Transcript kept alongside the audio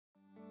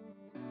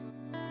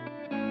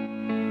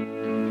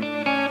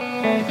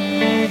Hi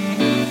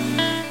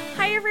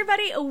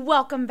everybody,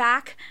 welcome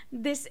back.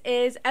 This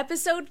is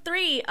episode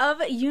 3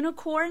 of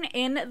Unicorn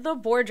in the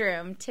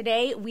Boardroom.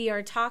 Today we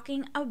are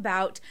talking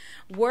about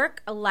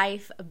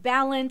work-life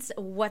balance,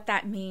 what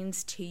that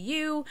means to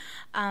you,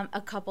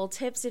 a couple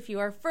tips if you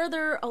are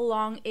further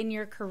along in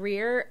your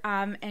career,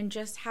 and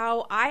just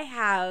how I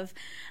have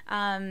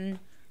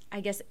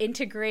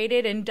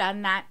integrated and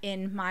done that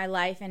in my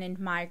life and in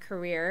my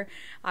career.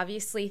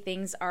 Obviously,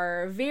 things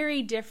are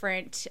very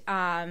different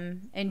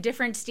in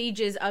different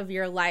stages of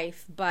your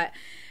life, but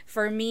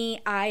for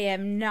me, I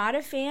am not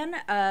a fan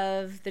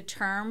of the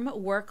term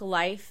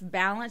work-life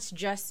balance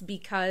just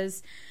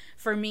because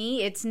for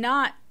me, it's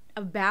not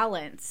a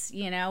balance,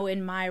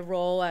 in my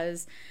role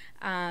as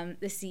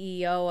the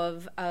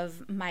CEO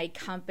of my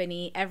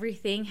company.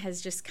 Everything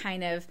has just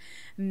kind of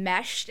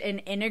meshed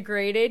and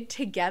integrated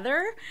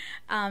together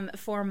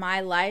for my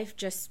life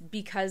just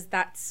because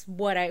that's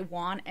what I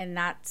want and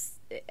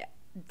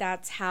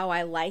that's how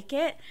I like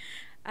it.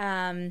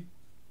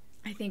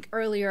 I think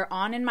earlier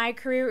on in my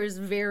career, it was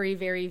very,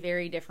 very,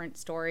 very different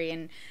story.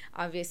 And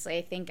obviously,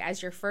 I think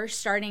as you're first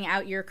starting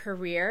out your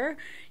career,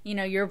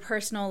 your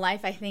personal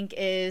life, I think,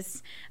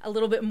 is a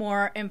little bit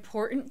more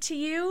important to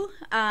you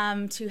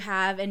to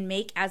have and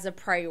make as a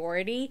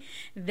priority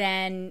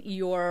than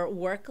your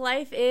work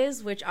life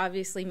is, which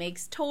obviously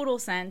makes total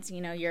sense.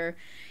 You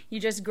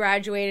just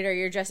graduated or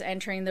you're just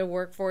entering the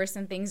workforce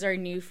and things are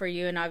new for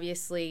you. And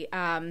obviously,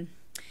 I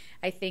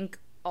think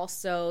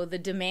also the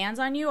demands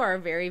on you are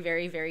very,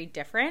 very, very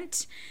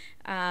different.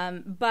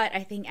 But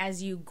I think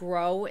as you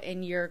grow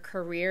in your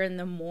career and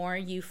the more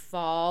you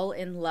fall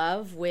in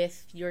love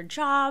with your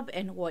job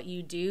and what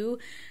you do,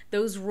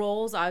 those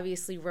roles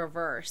obviously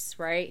reverse,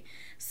 right?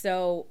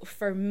 So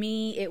for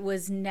me, it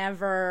was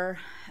never,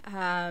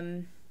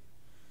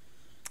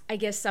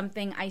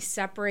 something I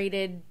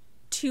separated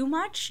too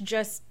much,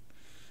 just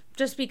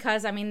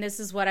because, this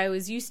is what I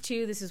was used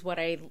to. This is what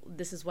I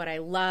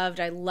loved.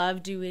 I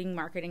loved doing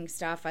marketing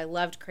stuff. I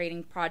loved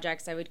creating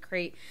projects. I would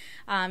create,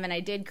 and I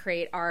did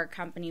create our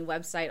company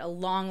website a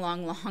long,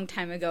 long, long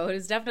time ago. It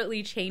has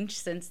definitely changed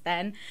since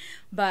then,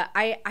 but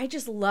I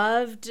just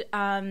loved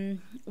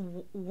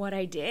what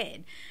I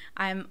did.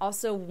 I'm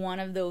also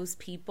one of those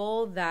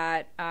people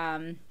that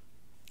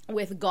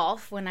with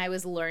golf, when I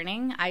was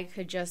learning, I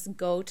could just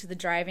go to the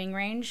driving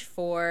range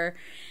for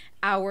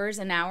hours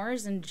and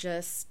hours and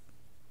just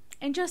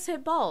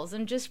hit balls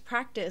and just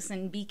practice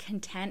and be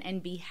content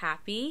and be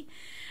happy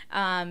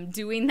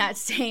doing that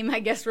same,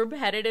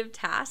 repetitive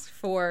task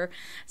for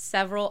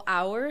several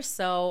hours.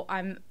 So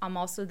I'm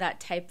also that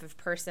type of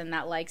person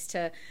that likes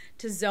to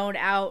zone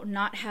out,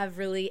 not have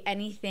really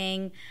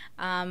anything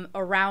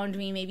around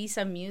me, maybe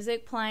some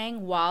music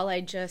playing while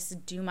I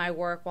just do my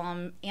work, while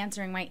I'm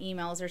answering my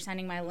emails or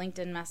sending my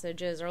LinkedIn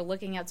messages or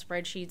looking at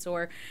spreadsheets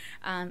or,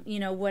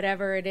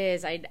 whatever it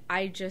is.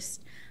 I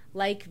just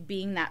like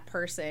being that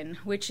person,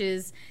 which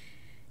is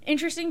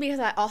interesting because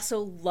I also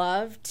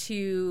love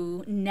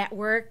to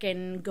network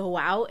and go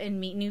out and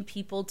meet new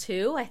people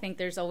too. I think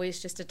there's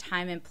always just a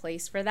time and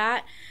place for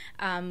that.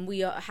 We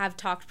have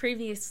talked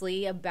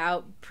previously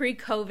about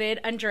pre-COVID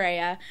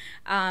Andrea,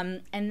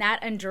 and that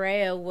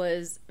Andrea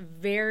was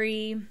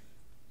very...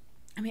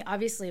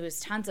 obviously it was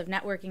tons of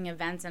networking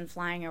events and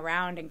flying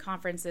around and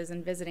conferences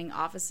and visiting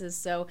offices.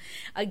 So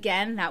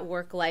again, that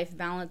work-life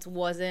balance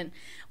wasn't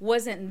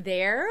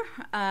there.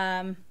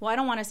 I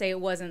don't want to say it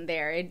wasn't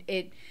there.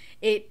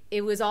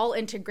 It was all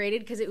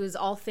integrated because it was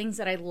all things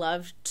that I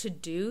loved to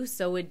do.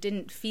 So it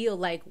didn't feel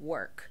like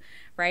work,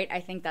 right? I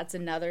think that's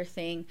another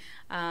thing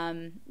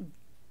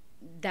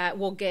that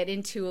we'll get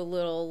into a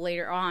little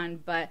later on,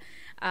 but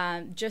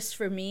just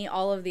for me,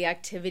 all of the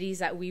activities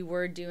that we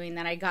were doing,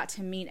 that I got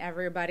to meet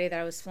everybody, that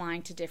I was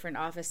flying to different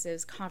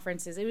offices,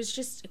 conferences, it was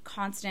just a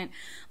constant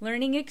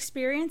learning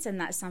experience, and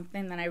that's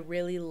something that I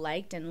really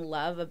liked and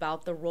love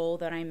about the role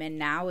that I'm in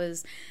now,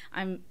 is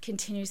I'm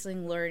continuously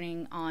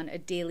learning on a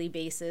daily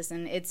basis,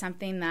 and it's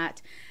something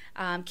that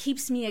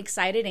keeps me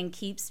excited and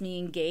keeps me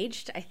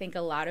engaged. I think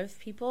a lot of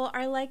people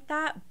are like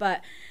that,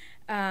 but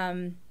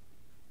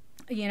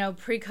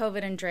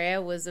pre-COVID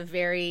Andrea was a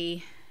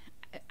very,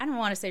 I don't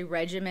want to say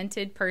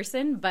regimented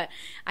person, but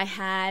I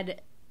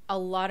had a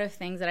lot of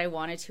things that I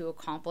wanted to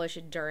accomplish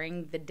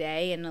during the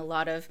day and a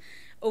lot of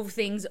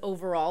things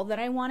overall that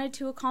I wanted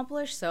to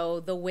accomplish. So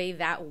the way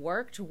that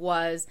worked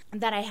was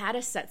that I had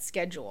a set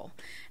schedule,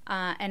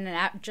 and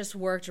that just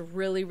worked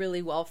really,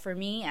 really well for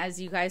me. As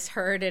you guys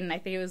heard, and I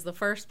think it was the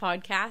first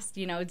podcast,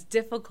 it's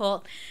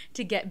difficult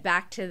to get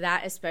back to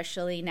that,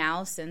 especially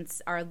now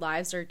since our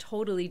lives are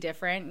totally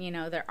different.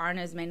 There aren't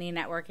as many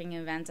networking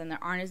events and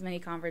there aren't as many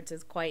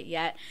conferences quite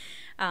yet.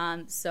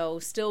 So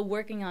still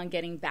working on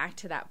getting back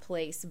to that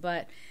place.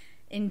 But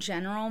in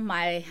general,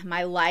 my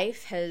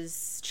life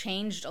has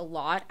changed a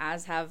lot,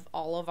 as have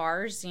all of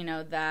ours.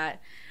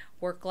 That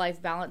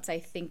work-life balance, I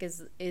think,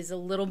 is a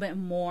little bit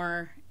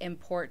more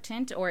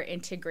important, or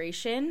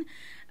integration.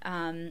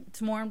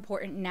 It's more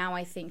important now,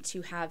 I think,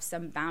 to have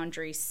some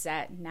boundaries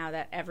set now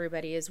that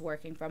everybody is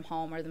working from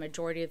home, or the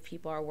majority of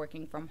people are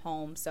working from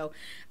home. So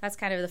that's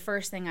kind of the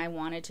first thing I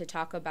wanted to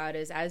talk about,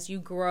 is as you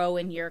grow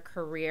in your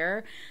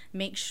career,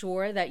 make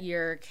sure that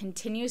you're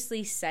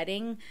continuously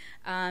setting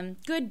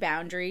good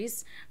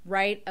boundaries,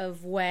 right,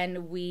 of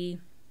when we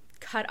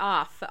cut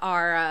off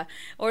our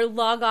or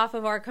log off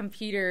of our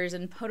computers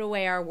and put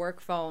away our work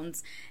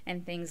phones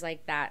and things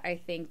like that. I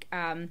think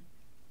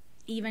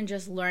even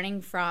just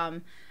learning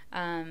from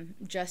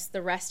just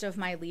the rest of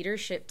my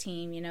leadership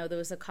team, there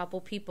was a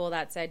couple people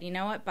that said, you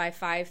know what, by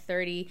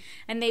 5:30,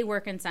 and they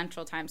work in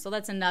Central Time. So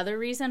that's another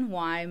reason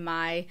why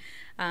my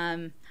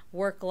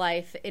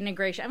work-life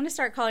integration, I'm going to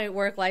start calling it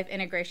work-life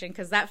integration,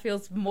 because that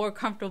feels more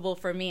comfortable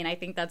for me, and I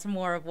think that's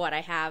more of what I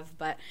have.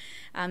 But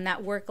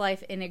that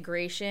work-life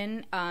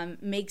integration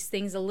makes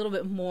things a little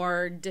bit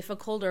more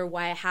difficult, or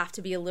why I have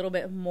to be a little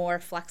bit more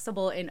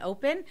flexible and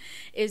open,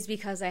 is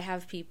because I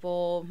have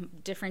people,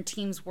 different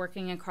teams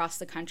working across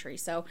the country.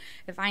 So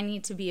if I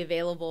need to be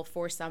available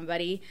for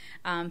somebody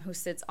who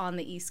sits on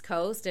the East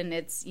Coast, and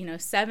it's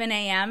 7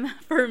 a.m.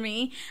 for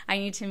me, I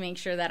need to make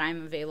sure that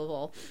I'm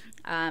available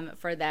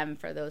for them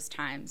for those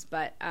times.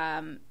 But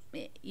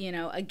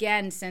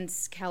again,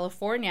 since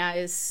California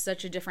is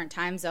such a different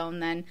time zone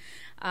than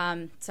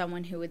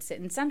someone who would sit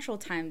in Central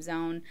Time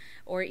Zone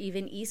or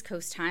even East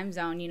Coast Time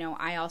Zone,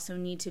 I also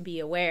need to be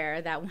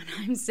aware that when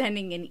I'm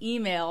sending an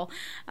email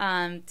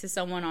to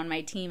someone on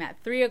my team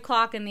at 3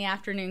 o'clock in the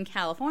afternoon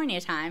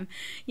California time,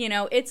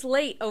 it's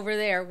late over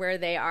there where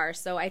they are.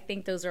 So I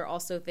think those are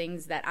also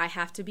things that I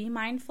have to be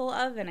mindful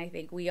of, and I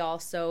think we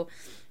also,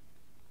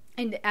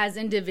 and as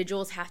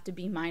individuals, have to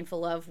be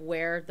mindful of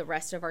where the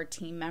rest of our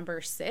team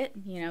members sit,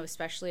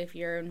 especially if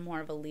you're in more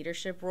of a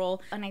leadership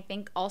role. And I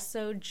think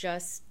also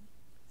just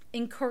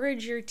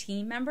encourage your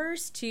team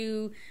members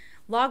to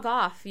log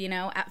off,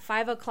 at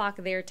 5 o'clock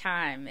their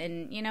time.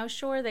 And,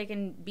 sure, they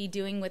can be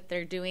doing what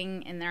they're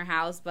doing in their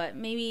house, but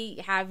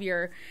maybe have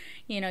your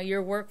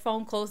work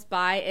phone close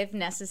by if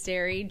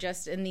necessary,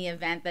 just in the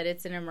event that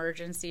it's an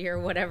emergency or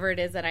whatever it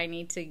is that I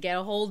need to get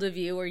a hold of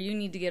you, or you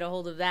need to get a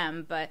hold of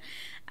them. But,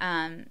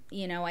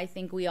 I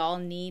think we all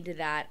need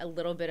that, a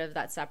little bit of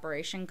that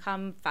separation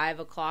come 5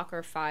 o'clock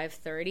or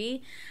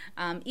 5:30.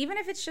 Even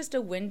if it's just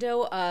a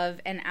window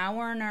of an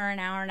hour or an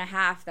hour and a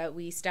half that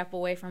we step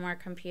away from our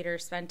computer,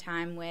 spend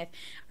time with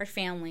our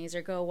families,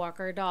 or go walk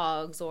our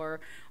dogs,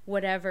 or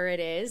whatever it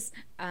is,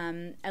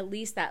 at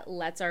least that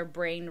lets our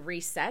brain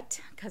reset,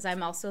 because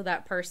I'm also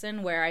that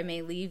person where I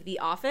may leave the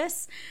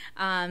office.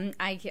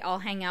 I'll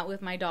hang out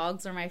with my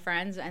dogs or my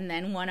friends, and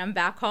then when I'm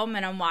back home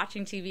and I'm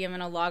watching TV, I'm going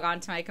to log on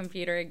to my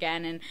computer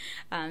again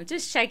and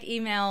just check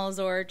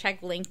emails or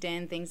check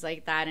LinkedIn, things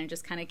like that, and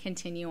just kind of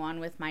continue on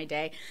with my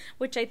day,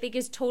 which I think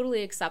is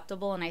totally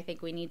acceptable, and I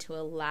think we need to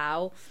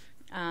allow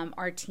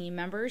our team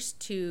members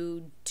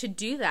to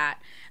do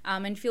that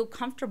and feel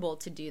comfortable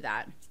to do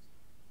that.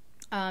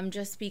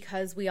 Just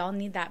because we all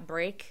need that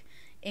break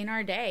in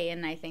our day,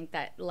 and I think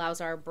that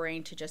allows our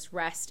brain to just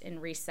rest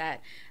and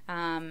reset,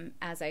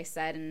 as I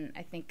said, and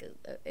I think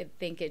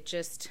it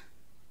just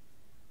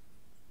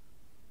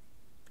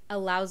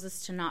allows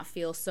us to not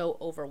feel so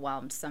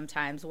overwhelmed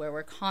sometimes, where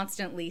we're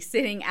constantly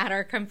sitting at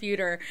our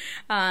computer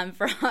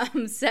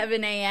from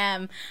 7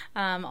 a.m.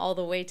 All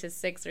the way to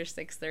 6 or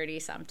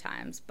 6:30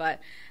 sometimes.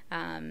 But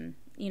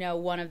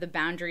one of the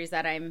boundaries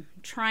that I'm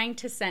trying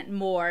to set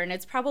more, and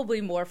it's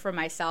probably more for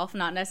myself,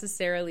 not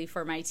necessarily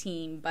for my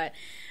team, but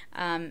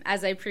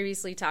as I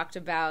previously talked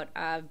about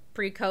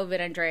pre-COVID,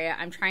 Andrea,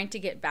 I'm trying to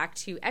get back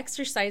to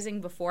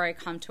exercising before I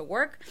come to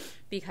work,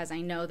 because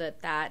I know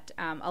that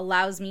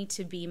allows me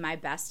to be my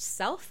best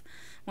self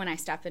when I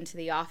step into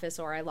the office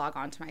or I log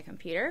on to my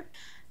computer.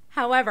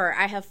 However,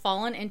 I have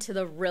fallen into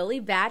the really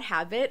bad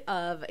habit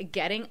of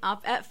getting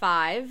up at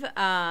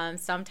 5,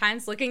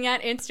 sometimes looking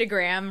at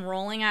Instagram,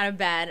 rolling out of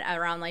bed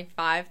around like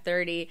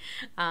 5:30,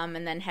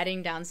 and then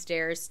heading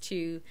downstairs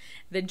to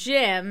the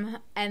gym.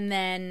 And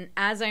then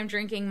as I'm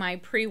drinking my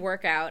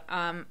pre-workout,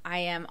 I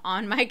am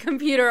on my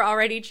computer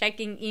already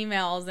checking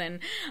emails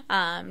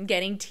and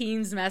getting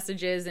Teams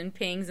messages and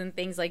pings and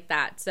things like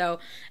that. So,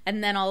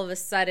 and then all of a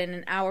sudden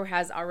an hour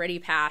has already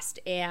passed,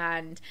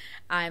 and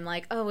I'm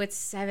like, oh, it's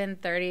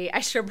 7:30.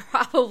 I should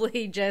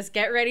probably just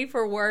get ready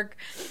for work,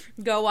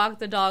 go walk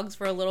the dogs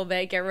for a little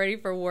bit, get ready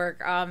for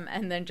work,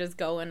 and then just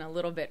go in a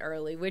little bit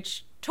early,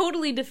 which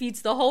totally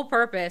defeats the whole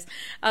purpose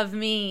of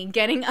me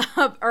getting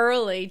up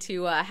early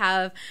to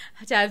have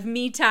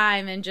me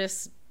time and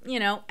just,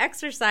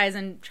 exercise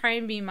and try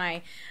and be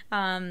my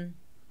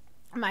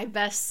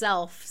best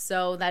self.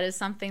 So that is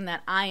something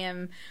that I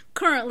am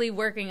currently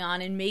working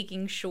on, and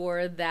making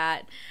sure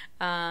that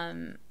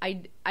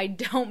I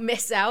don't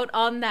miss out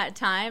on that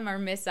time, or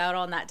miss out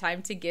on that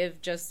time to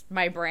give just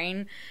my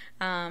brain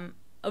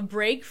a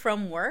break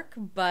from work.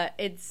 But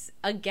it's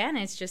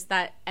just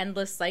that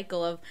endless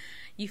cycle of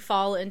you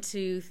fall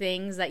into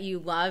things that you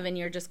love, and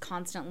you're just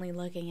constantly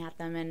looking at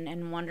them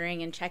and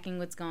wondering and checking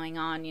what's going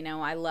on.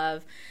 I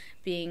love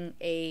being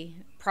a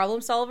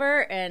problem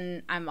solver,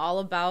 and I'm all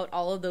about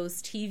all of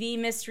those TV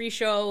mystery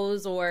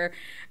shows, or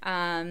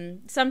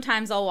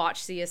sometimes I'll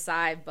watch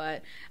CSI,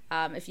 but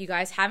if you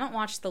guys haven't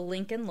watched The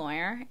Lincoln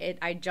Lawyer,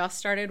 I just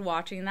started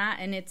watching that,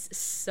 and it's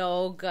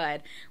so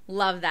good.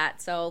 Love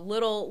that. So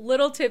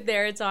little tip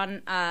there. It's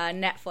on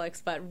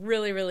Netflix, but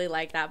really, really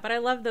like that. But I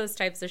love those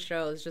types of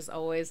shows, just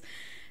always,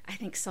 I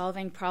think,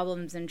 solving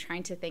problems and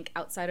trying to think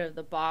outside of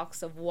the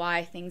box of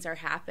why things are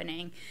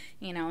happening,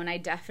 and I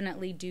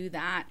definitely do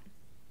that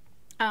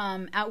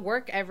at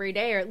work every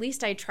day, or at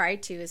least I try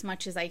to as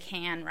much as I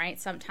can, right?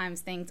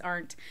 Sometimes things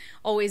aren't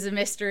always a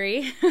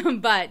mystery,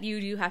 but you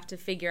do have to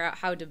figure out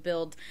how to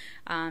build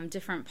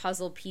different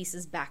puzzle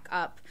pieces back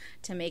up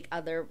to make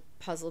other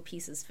puzzle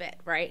pieces fit,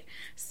 right?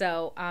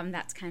 So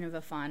that's kind of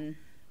a fun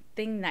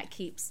thing that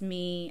keeps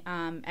me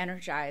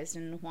energized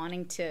and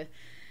wanting to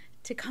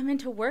come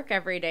into work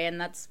every day,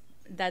 and that's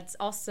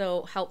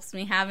also helps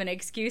me have an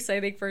excuse, I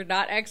think, for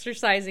not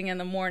exercising in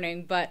the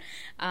morning. But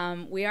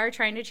we are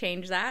trying to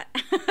change that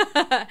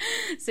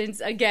since,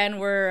 again,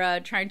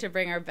 we're trying to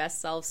bring our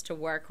best selves to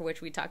work,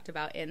 which we talked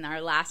about in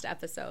our last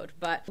episode.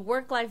 But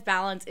work-life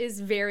balance is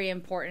very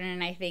important,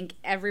 and I think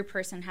every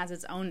person has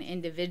its own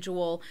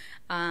individual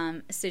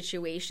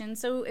situation.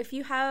 So if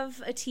you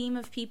have a team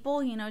of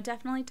people,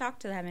 definitely talk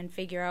to them and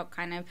figure out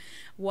kind of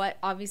what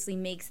obviously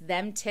makes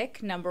them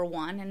tick, number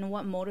one, and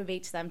what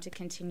motivates them to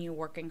continue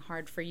working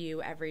hard for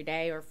you every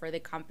day or for the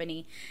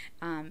company,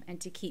 and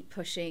to keep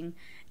pushing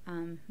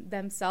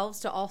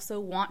themselves to also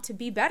want to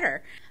be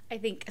better. I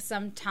think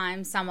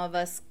sometimes some of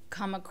us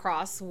come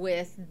across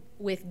with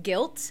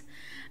guilt.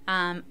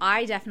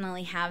 I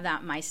definitely have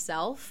that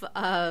myself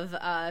of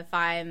if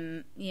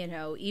I'm,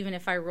 even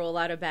if I roll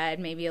out of bed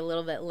maybe a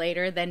little bit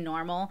later than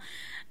normal,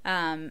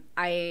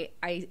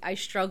 I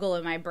struggle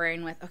in my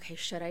brain with, okay,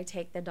 should I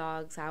take the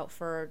dogs out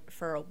for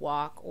a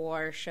walk,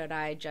 or should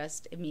I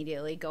just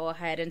immediately go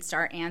ahead and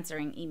start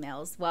answering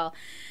emails? Well,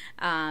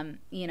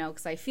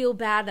 because I feel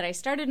bad that I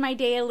started my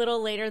day a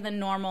little later than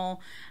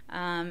normal,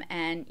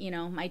 and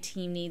my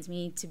team needs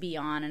me to be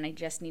on, and I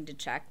just need to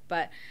check.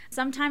 But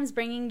sometimes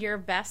bringing your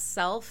best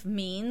self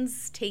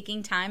means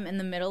taking time in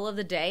the middle of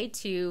the day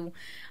to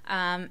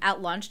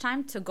at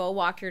lunchtime to go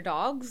walk your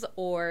dogs,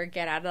 or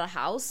get out of the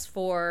house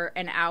for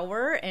an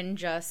hour and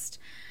just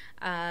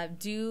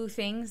do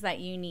things that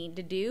you need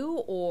to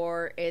do,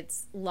 or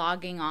it's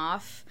logging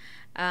off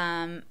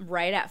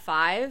right at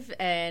 5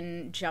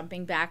 and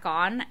jumping back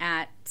on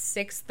at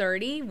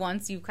 6:30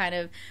 once you've kind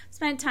of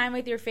spent time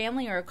with your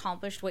family or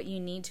accomplished what you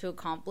need to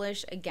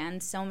accomplish. Again,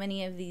 so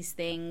many of these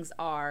things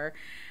are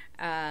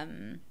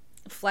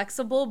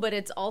flexible, but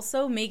it's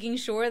also making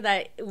sure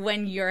that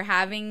when you're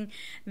having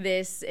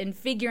this and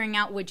figuring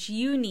out what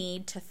you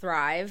need to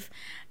thrive,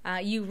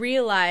 you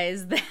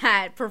realize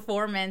that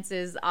performance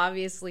is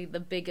obviously the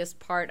biggest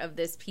part of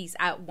this piece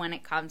out when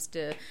it comes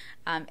to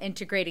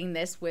integrating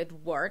this with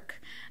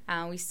work.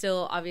 We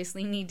still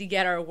obviously need to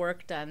get our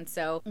work done.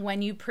 So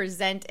when you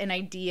present an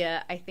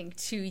idea, I think,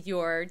 to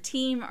your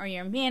team or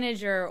your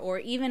manager, or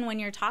even when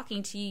you're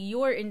talking to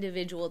your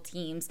individual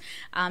teams,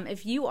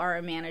 if you are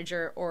a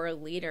manager or a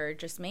leader,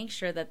 just make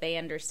sure that they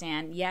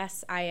understand,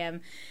 yes, I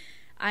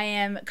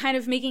am kind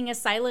of making a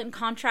silent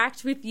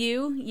contract with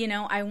you.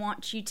 I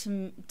want you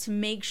to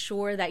make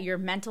sure that your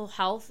mental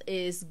health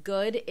is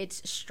good,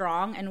 it's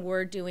strong, and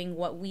we're doing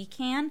what we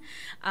can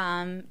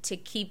to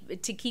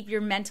keep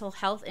your mental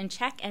health in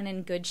check and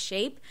in good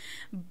shape.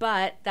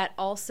 But that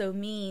also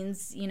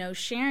means,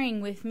 sharing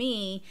with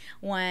me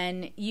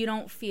when you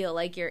don't feel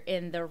like you're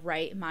in the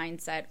right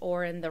mindset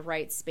or in the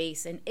right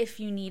space. And if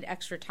you need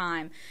extra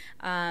time,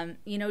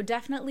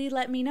 definitely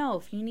let me know.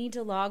 If you need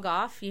to log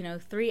off,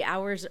 3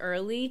 hours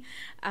early,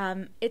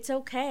 it's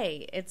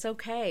okay. It's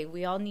okay.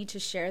 We all need to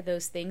share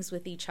those things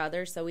with each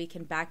other so we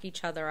can back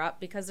each other up,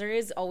 because there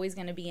is always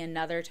going to be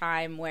another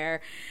time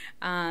where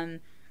I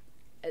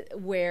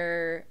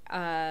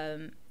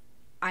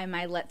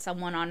might let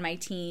someone on my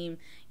team,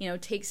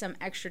 take some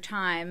extra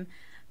time,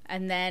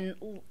 and then,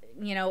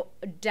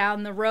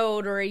 down the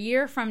road or a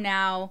year from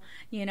now,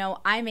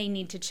 I may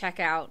need to check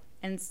out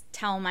and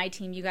tell my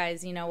team, you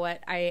guys, you know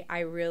what, I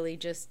really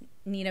just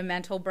need a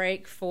mental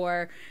break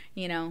for,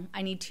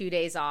 I need 2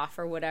 days off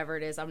or whatever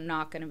it is. I'm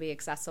not going to be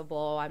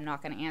accessible. I'm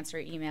not going to answer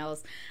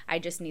emails. I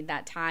just need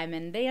that time.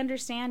 And they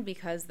understand,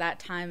 because that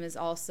time is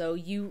also,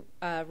 you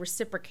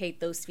reciprocate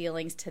those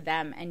feelings to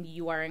them, and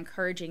you are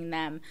encouraging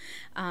them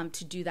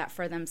to do that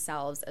for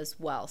themselves as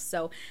well.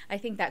 So I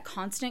think that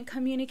constant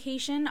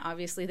communication,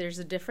 obviously there's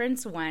a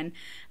difference when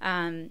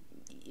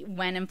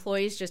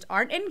employees just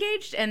aren't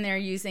engaged and they're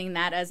using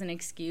that as an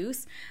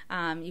excuse.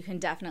 You can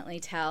definitely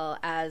tell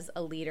as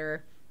a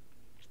leader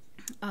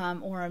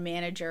or a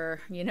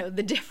manager,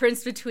 the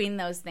difference between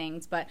those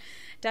things. But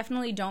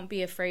definitely don't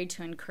be afraid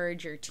to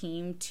encourage your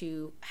team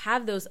to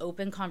have those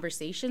open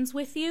conversations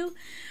with you,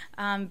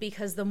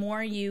 because the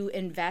more you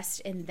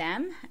invest in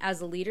them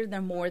as a leader,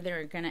 the more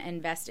they're going to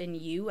invest in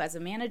you as a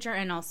manager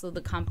and also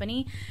the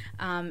company,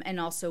 and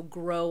also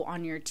grow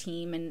on your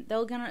team, and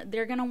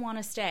they're gonna want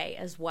to stay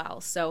as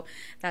well. So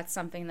that's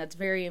something that's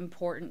very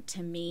important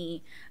to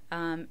me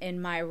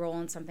in my role,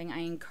 and something I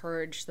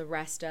encourage the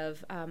rest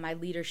of my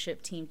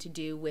leadership team to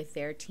do with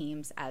their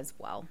teams as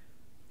well.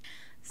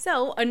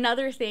 So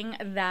another thing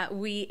that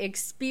we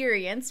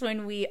experience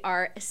when we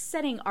are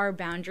setting our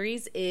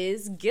boundaries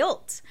is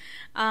guilt.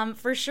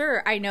 For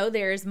sure, I know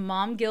there's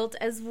mom guilt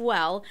as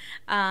well,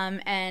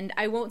 and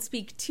I won't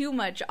speak too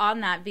much on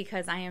that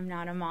because I am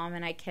not a mom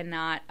and I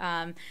cannot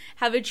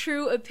have a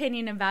true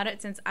opinion about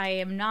it since I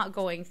am not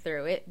going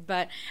through it,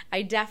 but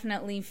I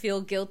definitely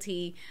feel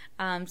guilty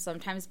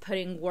sometimes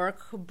putting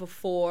work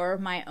before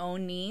my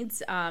own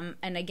needs, and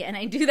again,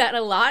 I do that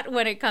a lot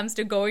when it comes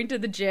to going to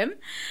the gym.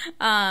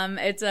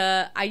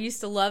 I used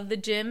to love the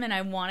gym and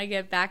I want to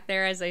get back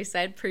there, as I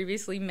said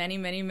previously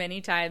many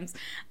times,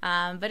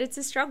 but it's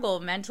a struggle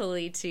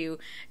mentally to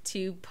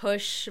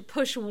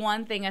push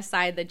one thing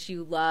aside that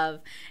you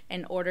love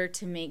in order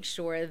to make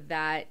sure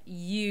that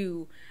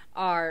you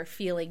are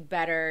feeling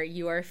better,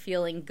 you are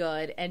feeling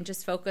good, and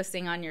just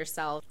focusing on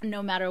yourself.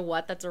 No matter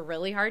what, that's a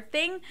really hard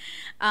thing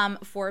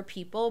for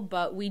people,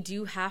 but we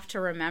do have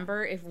to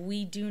remember, if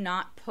we do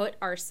not put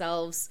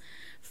ourselves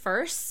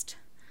first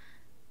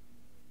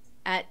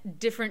at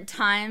different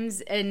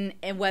times, and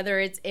whether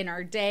it's in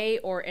our day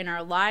or in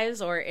our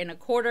lives or in a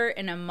quarter,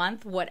 in a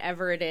month,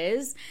 whatever it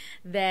is,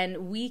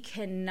 then we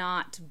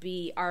cannot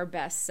be our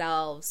best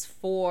selves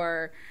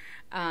for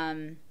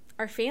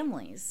our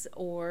families,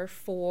 or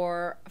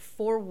for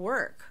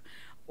work,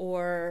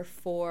 or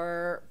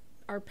for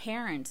our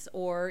parents,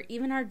 or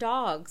even our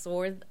dogs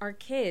or our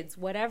kids,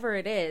 whatever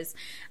it is.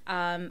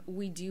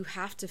 We do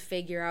have to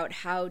figure out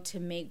how to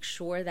make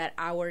sure that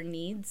our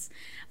needs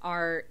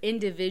are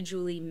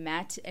individually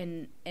met,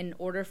 and in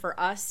order for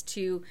us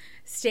to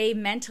stay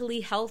mentally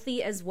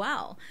healthy as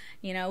well.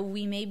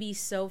 We may be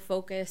so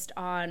focused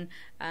on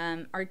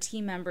our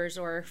team members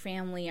or our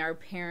family, our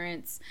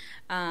parents,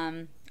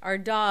 our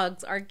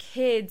dogs, our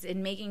kids,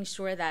 and making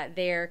sure that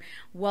they're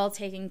well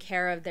taken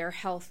care of, they're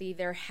healthy,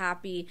 they're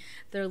happy,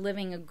 they're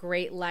living a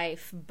great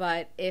life.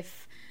 But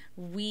if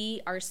we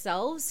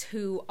ourselves,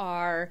 who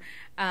are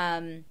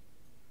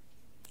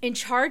in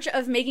charge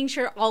of making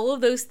sure all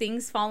of those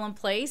things fall in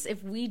place,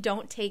 if we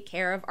don't take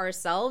care of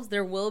ourselves,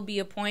 there will be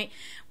a point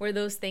where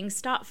those things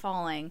stop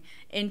falling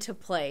into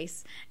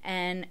place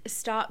and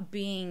stop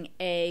being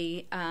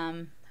a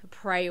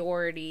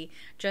priority,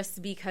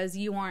 just because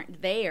you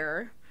aren't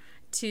there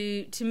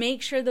to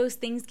make sure those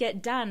things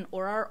get done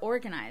or are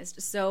organized.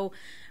 So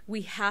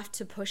we have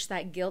to push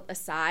that guilt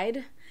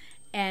aside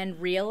and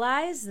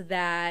realize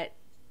that,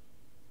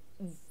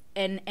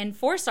 and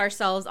force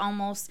ourselves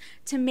almost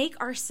to make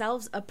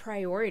ourselves a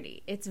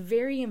priority. It's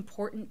very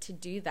important to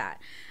do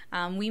that.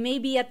 We may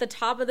be at the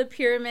top of the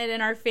pyramid in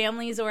our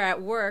families or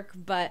at work,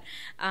 but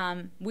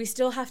we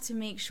still have to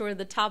make sure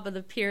the top of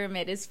the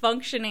pyramid is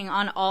functioning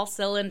on all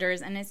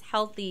cylinders and is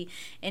healthy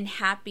and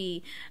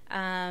happy,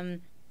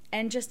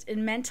 and just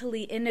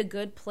mentally in a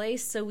good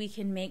place, so we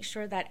can make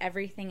sure that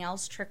everything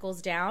else trickles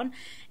down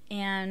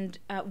and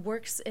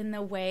works in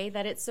the way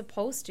that it's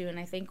supposed to. And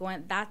I think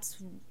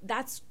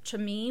that's to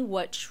me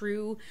what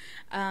true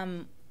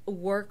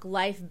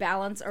work-life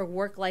balance or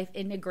work-life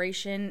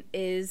integration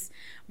is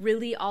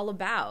really all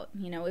about.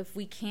 If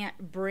we can't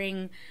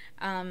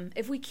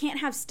if we can't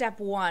have step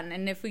one,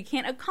 and if we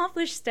can't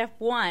accomplish step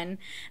one,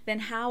 then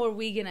how are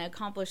we going to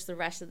accomplish the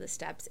rest of the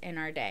steps in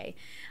our day?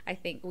 I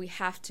think we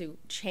have to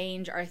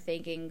change our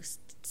thinking,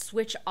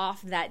 switch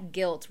off that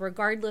guilt,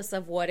 regardless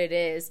of what it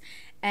is,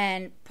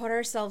 and put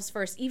ourselves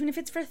first, even if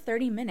it's for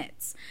 30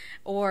 minutes,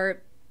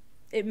 or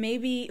it may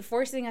be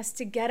forcing us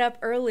to get up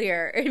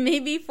earlier. It may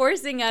be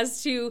forcing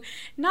us to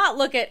not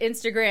look at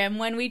Instagram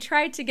when we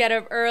try to get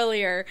up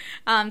earlier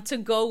to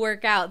go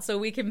work out, so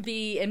we can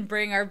be and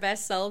bring our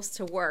best selves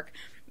to work.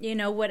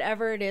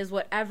 Whatever it is,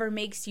 whatever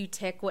makes you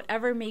tick,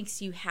 whatever makes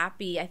you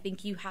happy, I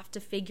think you have to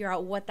figure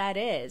out what that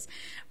is.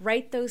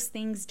 Write those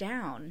things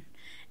down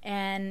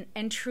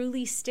and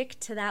truly stick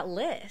to that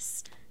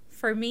list.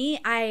 For me,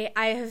 I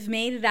have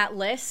made that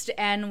list,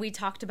 and we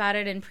talked about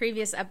it in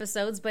previous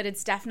episodes, but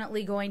it's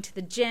definitely going to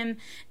the gym,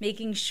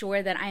 making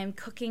sure that I am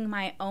cooking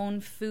my own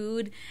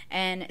food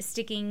and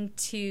sticking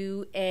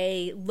to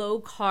a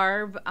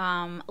low-carb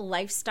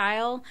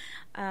lifestyle,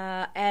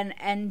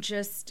 and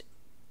just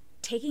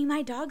taking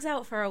my dogs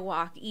out for a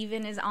walk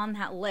even is on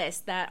that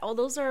list.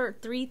 Those are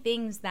 3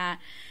 things that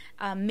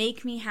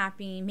make me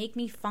happy, make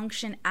me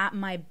function at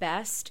my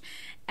best,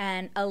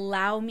 and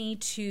allow me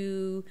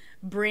to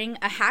bring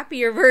a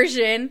happier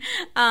version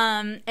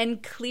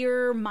and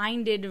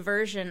clearer-minded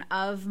version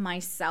of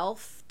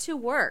myself to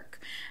work,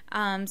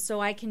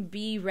 so I can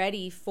be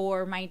ready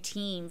for my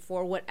team,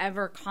 for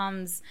whatever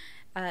comes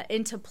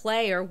into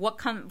play, or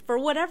for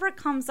whatever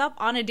comes up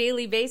on a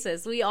daily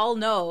basis. We all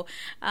know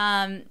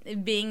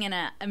being in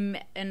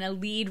a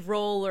lead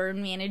role or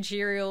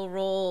managerial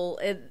role,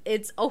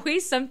 it's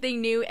always something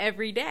new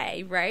every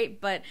day, right?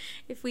 But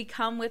if we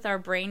come with our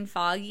brain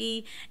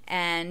foggy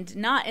and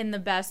not in the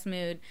best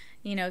mood,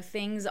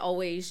 things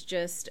always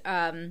just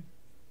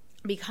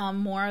become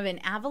more of an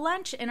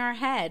avalanche in our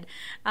head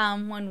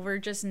when we're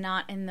just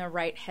not in the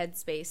right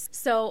headspace.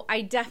 So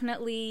I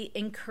definitely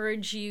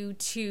encourage you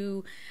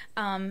to,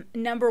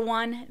 number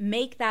one,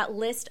 make that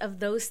list of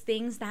those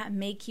things that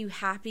make you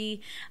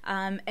happy,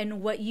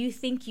 and what you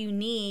think you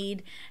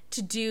need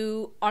to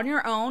do on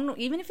your own,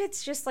 even if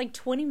it's just like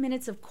 20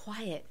 minutes of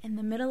quiet in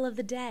the middle of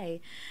the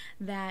day,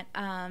 that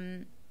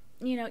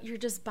you're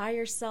just by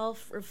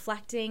yourself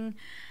reflecting.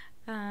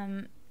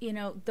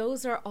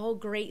 Those are all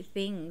great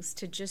things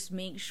to just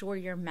make sure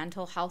your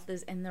mental health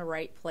is in the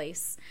right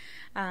place.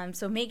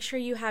 So make sure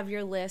you have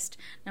your list.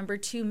 Number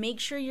two, make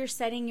sure you're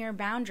setting your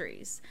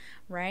boundaries,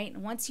 right?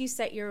 Once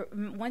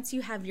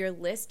you have your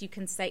list, you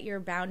can set your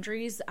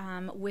boundaries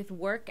with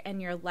work and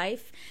your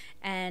life,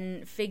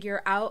 and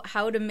figure out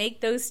how to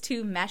make those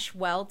two mesh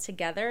well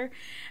together.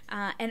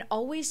 And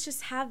always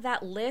just have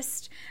that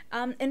list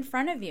in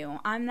front of you.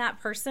 I'm that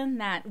person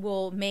that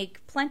will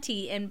make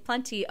plenty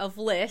of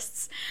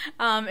lists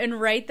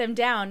and write them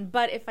down.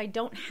 But if I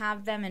don't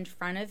have them in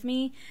front of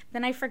me,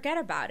 then I forget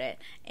about it.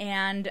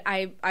 And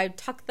I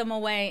tuck them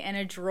away in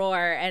a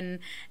drawer, and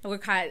we're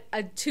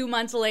 2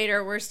 months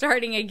later, we're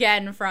starting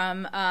again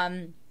from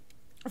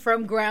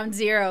ground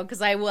zero,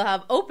 because I will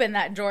have opened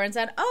that drawer and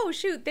said, oh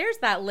shoot, there's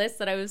that list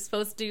that I was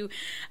supposed to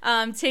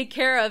take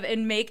care of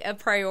and make a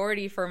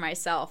priority for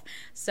myself.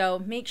 So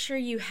make sure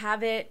you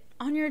have it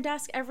on your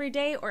desk every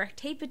day, or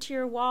tape it to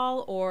your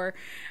wall, or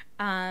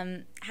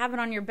have it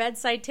on your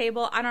bedside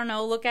table. I don't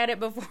know, look at it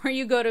before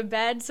you go to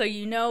bed so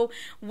you know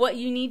what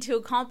you need to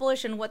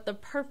accomplish and what the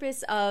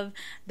purpose of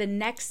the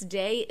next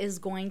day is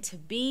going to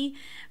be.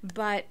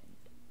 But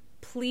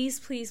please,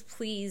 please,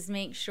 please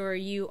make sure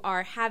you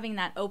are having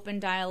that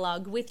open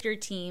dialogue with your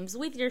teams,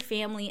 with your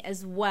family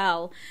as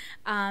well,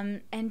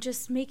 and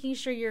just making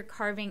sure you're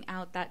carving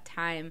out that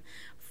time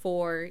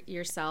for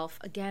yourself.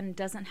 Again, it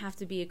doesn't have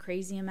to be a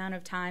crazy amount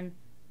of time.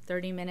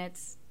 30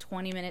 minutes,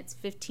 20 minutes,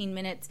 15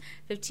 minutes,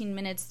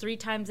 3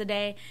 times a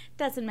day.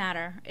 Doesn't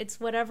matter. It's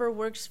whatever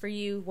works for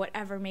you,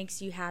 whatever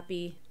makes you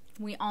happy.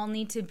 We all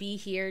need to be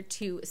here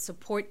to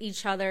support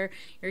each other.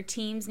 Your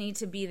teams need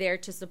to be there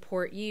to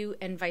support you,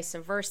 and vice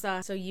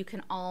versa, so you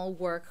can all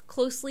work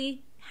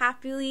closely,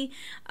 happily,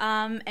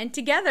 and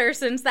together,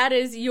 since that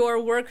is your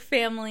work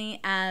family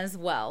as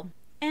well.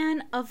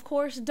 And of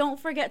course, don't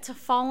forget to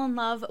fall in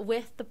love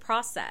with the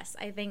process.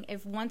 I think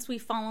once we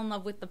fall in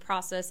love with the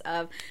process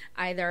of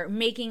either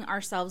making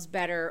ourselves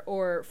better,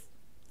 or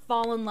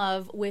fall in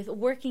love with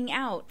working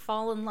out,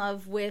 fall in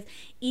love with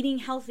eating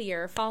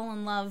healthier, fall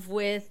in love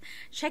with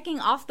checking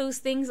off those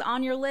things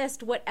on your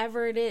list,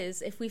 whatever it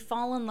is. If we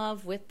fall in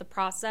love with the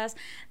process,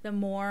 the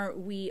more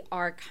we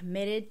are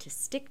committed to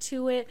stick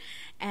to it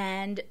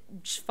and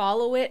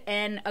follow it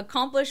and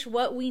accomplish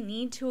what we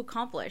need to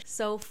accomplish.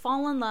 So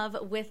fall in love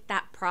with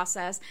that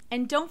process,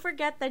 and don't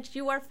forget that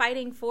you are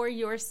fighting for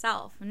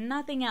yourself,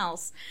 nothing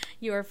else.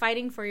 You are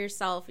fighting for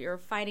yourself. You're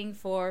fighting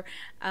for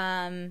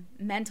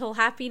mental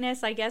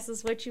happiness, I guess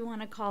is what you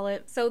want to call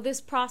it. So this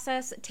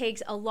process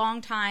takes a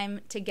long time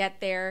to get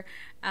there.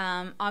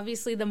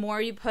 Obviously, the more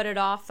you put it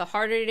off, the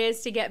harder it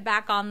is to get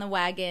back on the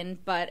wagon.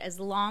 But as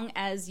long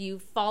as you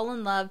fall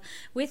in love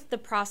with the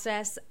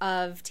process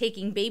of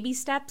taking baby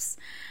steps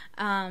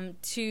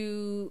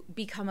to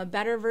become a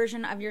better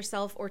version of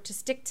yourself, or to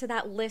stick to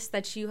that list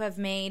that you have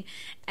made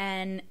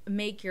and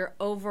make your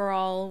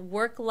overall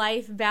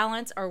work-life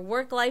balance or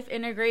work-life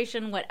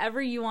integration,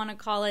 whatever you want to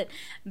call it,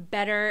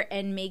 better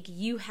and make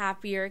you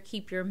happier,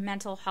 keep your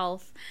mental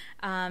health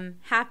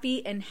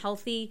happy and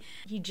healthy,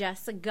 you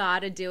just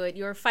gotta do it.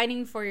 You're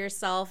fighting for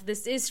yourself.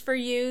 This is for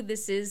you.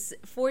 This is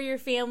for your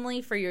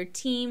family, for your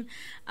team,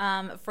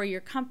 for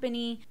your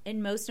company,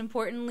 and most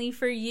importantly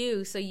for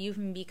you, so you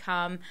can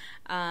become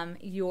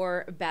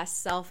your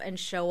best self and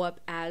show up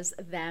as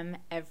them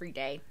every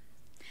day.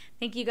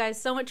 Thank you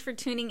guys so much for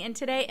tuning in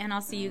today, and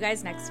I'll see you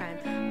guys next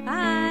time.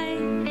 Bye!